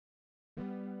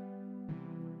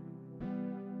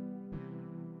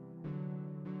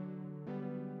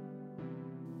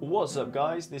What's up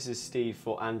guys, this is Steve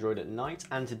for Android at Night,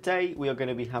 and today we are going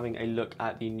to be having a look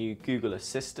at the new Google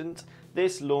Assistant.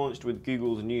 This launched with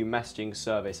Google's new messaging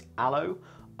service Allo.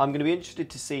 I'm going to be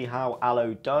interested to see how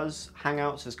Allo does.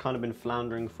 Hangouts has kind of been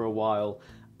floundering for a while,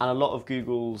 and a lot of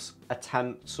Google's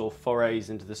attempts or forays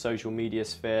into the social media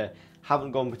sphere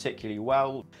haven't gone particularly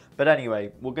well. But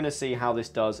anyway, we're going to see how this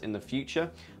does in the future.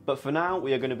 But for now,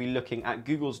 we are going to be looking at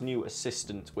Google's new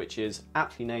assistant, which is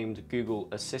aptly named Google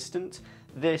Assistant.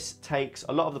 This takes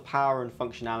a lot of the power and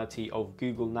functionality of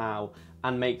Google Now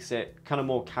and makes it kind of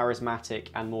more charismatic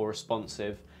and more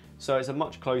responsive. So it's a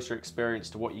much closer experience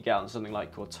to what you get on something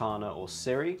like Cortana or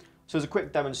Siri. So as a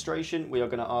quick demonstration, we are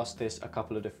going to ask this a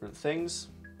couple of different things.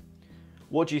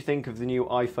 What do you think of the new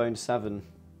iPhone 7?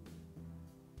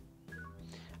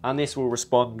 And this will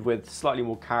respond with slightly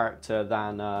more character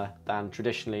than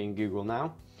traditionally in Google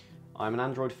Now. I'm an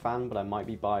Android fan, but I might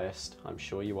be biased. I'm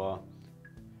sure you are.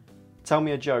 Tell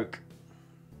me a joke.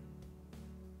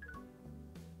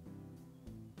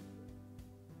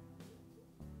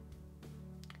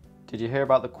 Did you hear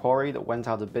about the quarry that went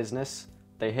out of business?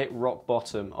 They hit rock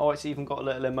bottom. Oh, it's even got a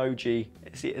little emoji.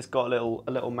 It's got a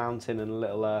little mountain and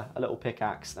a little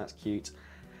pickaxe. That's cute.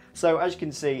 So as you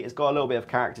can see, it's got a little bit of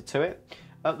character to it.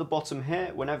 At the bottom here,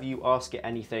 whenever you ask it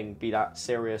anything, be that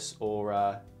serious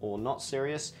or not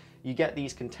serious, you get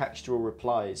these contextual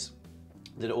replies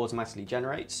that it automatically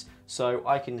generates. So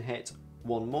I can hit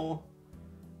one more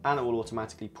and it will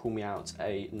automatically pull me out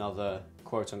another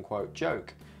quote-unquote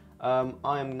joke. I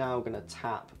am now going to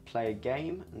tap play a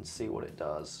game and see what it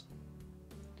does.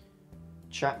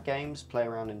 Chat games, play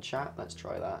around in chat, let's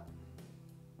try that.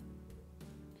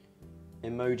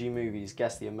 Emoji movies,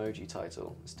 guess the emoji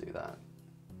title, let's do that.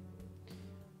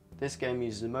 This game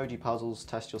uses emoji puzzles,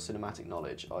 test your cinematic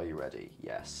knowledge. Are you ready?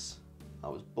 Yes. I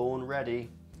was born ready.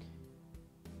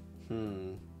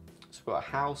 So we've got a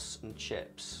house and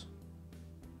chips.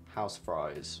 House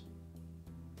fries.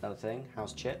 Is that a thing?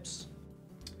 House chips?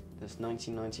 This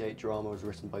 1998 drama was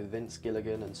written by Vince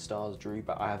Gilligan and stars Drew,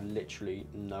 but I have literally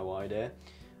no idea.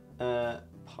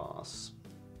 Pass.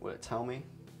 Will it tell me?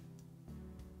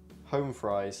 Home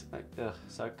fries.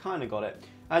 So I kind of got it.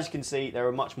 As you can see, there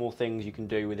are much more things you can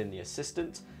do within the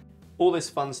assistant. All this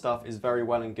fun stuff is very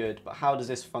well and good, but how does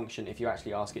this function if you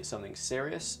actually ask it something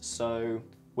serious? So,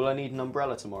 will I need an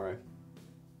umbrella tomorrow?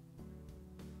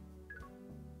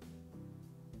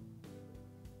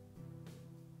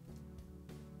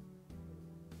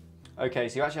 Okay,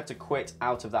 so you actually have to quit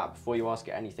out of that before you ask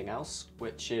it anything else,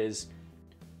 which is,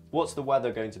 what's the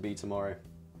weather going to be tomorrow?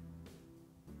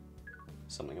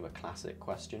 Something of a classic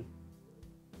question.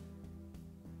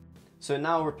 So it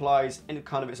now replies in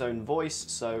kind of its own voice,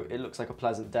 so it looks like a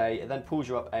pleasant day. It then pulls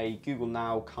you up a Google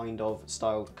Now kind of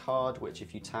styled card, which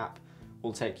if you tap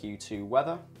will take you to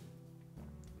weather.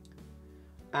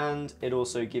 And it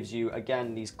also gives you,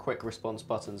 again, these quick response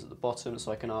buttons at the bottom,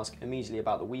 so I can ask immediately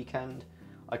about the weekend.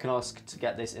 I can ask to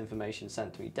get this information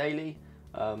sent to me daily.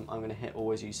 I'm going to hit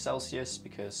always use Celsius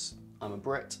because I'm a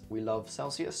Brit, we love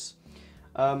Celsius.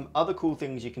 Other cool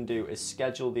things you can do is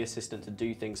schedule the assistant to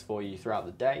do things for you throughout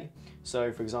the day.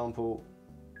 So for example,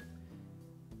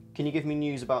 can you give me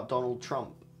news about Donald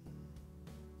Trump?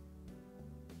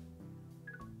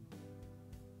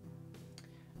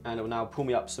 And it will now pull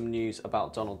me up some news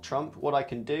about Donald Trump. What I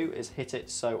can do is hit it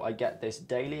so I get this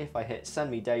daily. If I hit send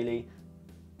me daily,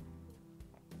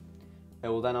 it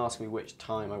will then ask me which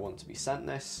time I want to be sent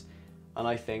this. And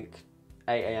I think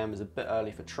 8 AM is a bit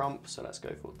early for Trump, so let's go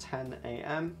for 10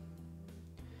 AM.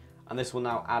 And this will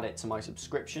now add it to my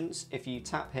subscriptions. If you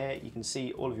tap here, you can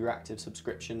see all of your active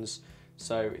subscriptions.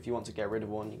 So if you want to get rid of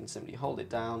one, you can simply hold it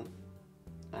down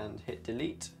and hit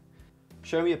delete.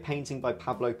 Show me a painting by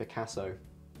Pablo Picasso.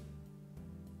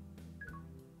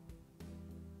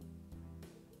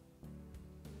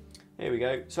 Here we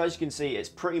go. So as you can see, it's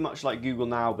pretty much like Google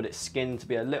Now, but it's skinned to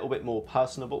be a little bit more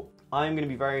personable. I'm going to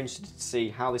be very interested to see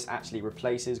how this actually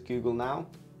replaces Google Now.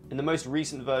 In the most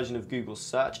recent version of Google's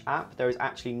search app, there is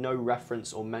actually no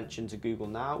reference or mention to Google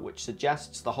Now, which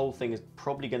suggests the whole thing is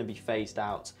probably going to be phased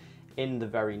out in the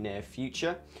very near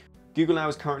future. Google Now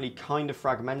is currently kind of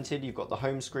fragmented. You've got the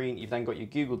home screen, you've then got your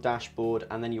Google dashboard,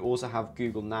 and then you also have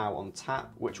Google Now on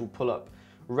tap, which will pull up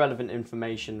relevant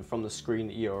information from the screen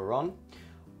that you're on.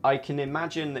 I can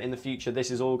imagine that in the future this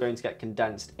is all going to get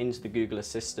condensed into the Google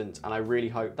Assistant, and I really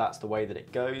hope that's the way that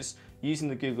it goes, using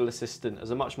the Google Assistant as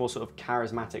a much more sort of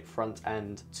charismatic front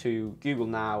end to Google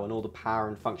Now and all the power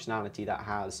and functionality that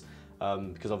has,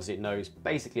 because obviously it knows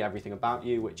basically everything about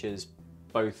you, which is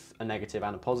both a negative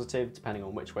and a positive depending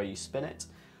on which way you spin it.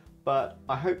 But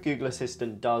I hope Google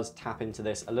Assistant does tap into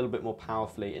this a little bit more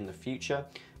powerfully in the future.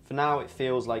 For now, it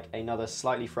feels like another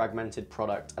slightly fragmented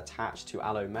product attached to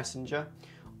Allo Messenger.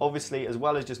 Obviously, as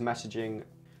well as just messaging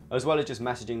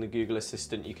the Google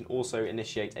Assistant, you can also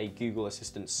initiate a Google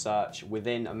Assistant search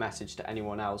within a message to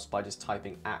anyone else by just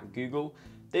typing @Google.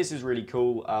 This is really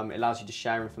cool. It allows you to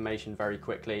share information very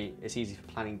quickly. It's easy for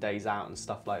planning days out and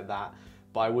stuff like that.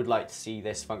 But I would like to see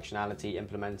this functionality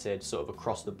implemented sort of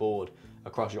across the board,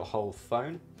 across your whole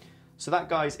phone. So that,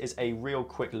 guys, is a real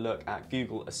quick look at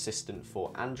Google Assistant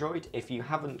for Android. If you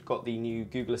haven't got the new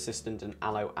Google Assistant and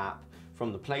Allo app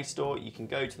from the Play Store, you can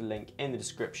go to the link in the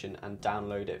description and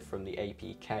download it from the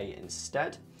APK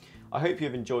instead. I hope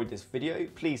you've enjoyed this video.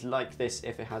 Please like this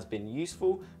if it has been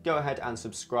useful. Go ahead and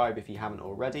subscribe if you haven't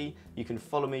already. You can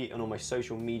follow me on all my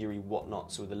social media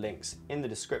whatnots with the links in the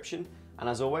description. And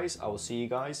as always, I will see you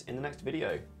guys in the next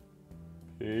video.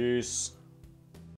 Peace.